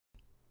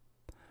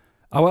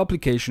Our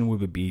application will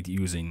be built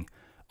using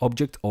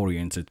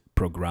object-oriented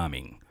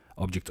programming,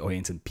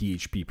 object-oriented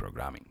PHP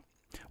programming.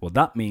 What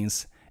that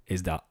means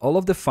is that all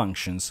of the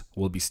functions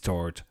will be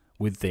stored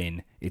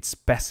within its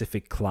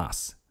specific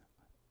class,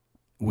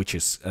 which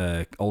is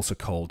also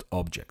called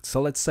object.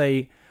 So let's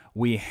say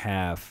we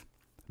have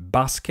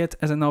basket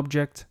as an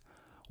object,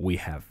 we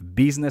have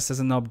business as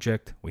an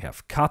object, we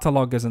have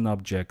catalog as an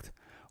object,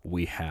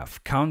 we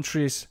have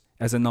countries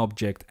as an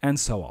object, and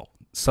so on.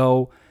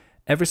 So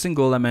every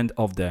single element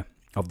of the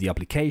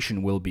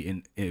application will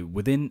be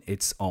within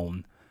its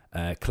own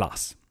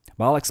class.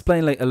 But I'll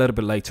explain a little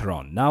bit later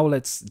on. Now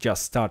let's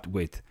just start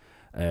with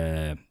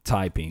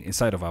typing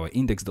inside of our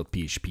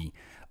index.php,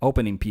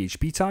 opening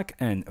PHP tag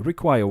and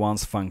require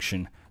once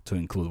function to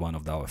include one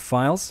of our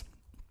files.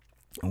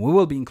 And we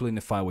will be including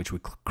a file which we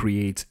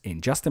create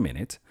in just a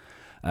minute,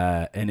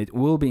 and it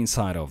will be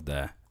inside of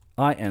the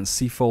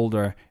inc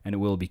folder, and it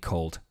will be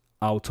called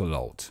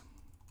Autoloader.php.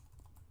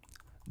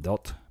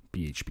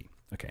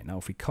 Okay, now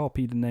if we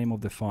copy the name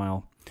of the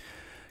file,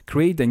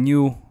 create a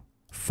new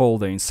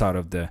folder inside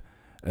of the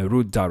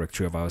root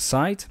directory of our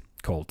site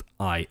called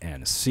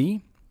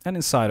inc, and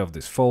inside of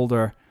this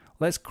folder,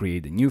 let's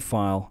create a new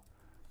file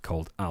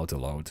called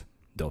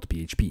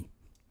Autoloader.php.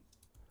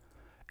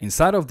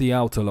 Inside of the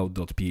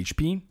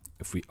Autoloader.php,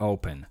 if we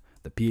open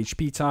the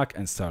PHP tag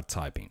and start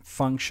typing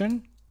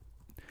function,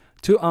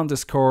 2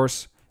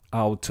 underscores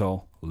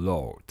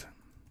autoload.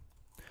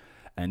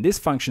 And this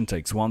function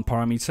takes one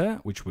parameter,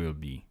 which will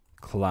be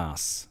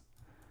class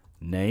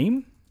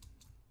name.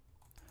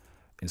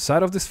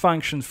 Inside of this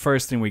function,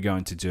 first thing we're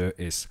going to do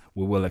is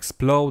we will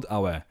explode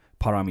our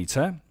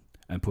parameter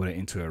and put it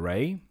into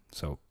array.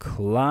 So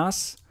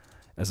class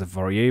as a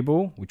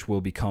variable, which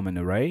will become an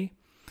array,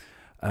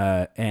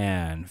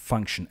 and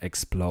function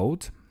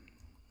explode.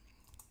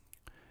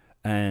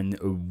 And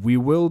we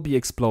will be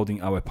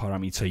exploding our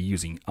parameter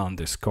using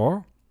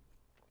underscore,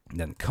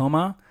 then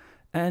comma,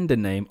 and the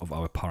name of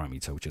our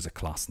parameter, which is a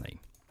class name.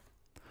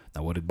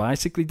 Now what it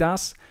basically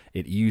does,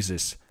 it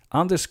uses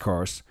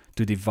underscores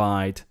to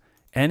divide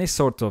any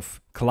sort of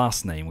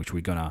class name which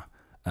we're gonna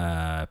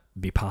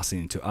be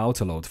passing into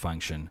Autoload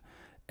function,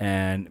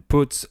 and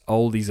puts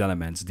all these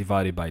elements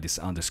divided by this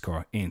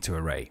underscore into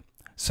array.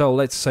 So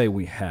let's say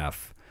we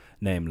have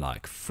name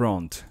like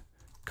front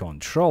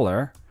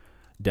controller,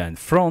 then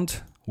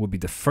front will be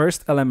the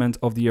first element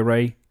of the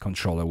array,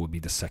 controller will be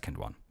the second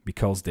one,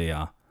 because they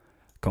are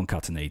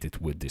concatenated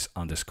with this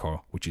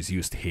underscore, which is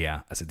used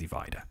here as a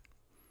divider.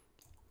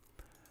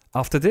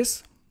 After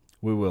this,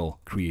 we will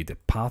create a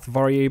path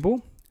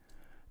variable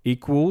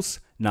equals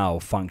now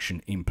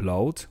function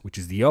implode, which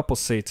is the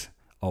opposite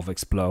of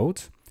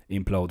explode.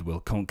 Implode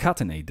will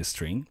concatenate the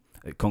string,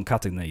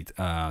 concatenate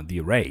the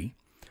array,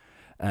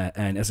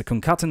 and as a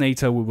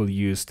concatenator we will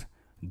use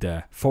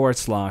the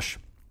 /,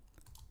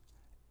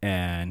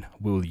 and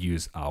we'll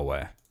use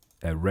our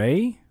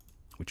array,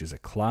 which is a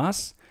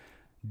class,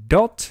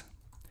 dot,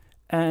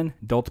 and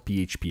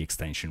 .php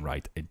extension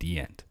right at the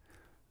end.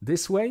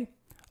 This way,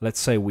 let's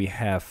say we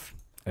have,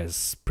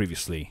 as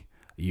previously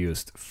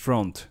used,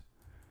 front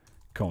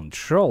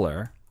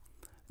controller,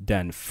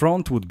 then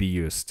front would be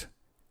used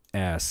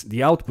as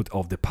the output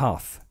of the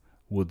path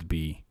would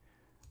be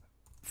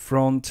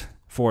front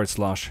 /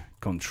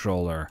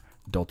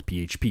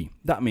 controller.php.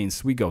 That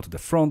means we go to the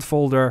front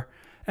folder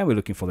and we're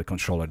looking for the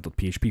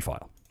controller.php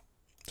file.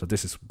 So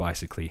this is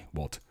basically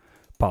what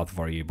path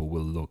variable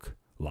will look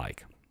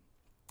like.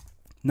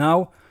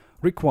 Now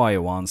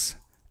require once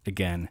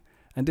again,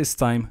 and this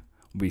time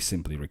we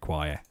simply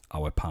require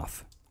our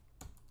path.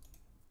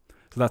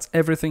 So that's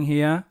everything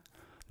here.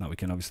 Now we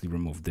can obviously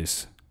remove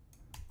this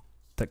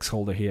text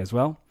holder here as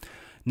well.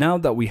 Now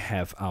that we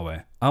have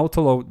our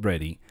Autoload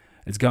ready,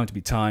 it's going to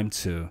be time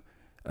to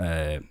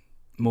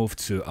move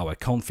to our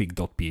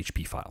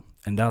config.php file,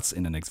 and that's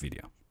in the next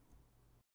video.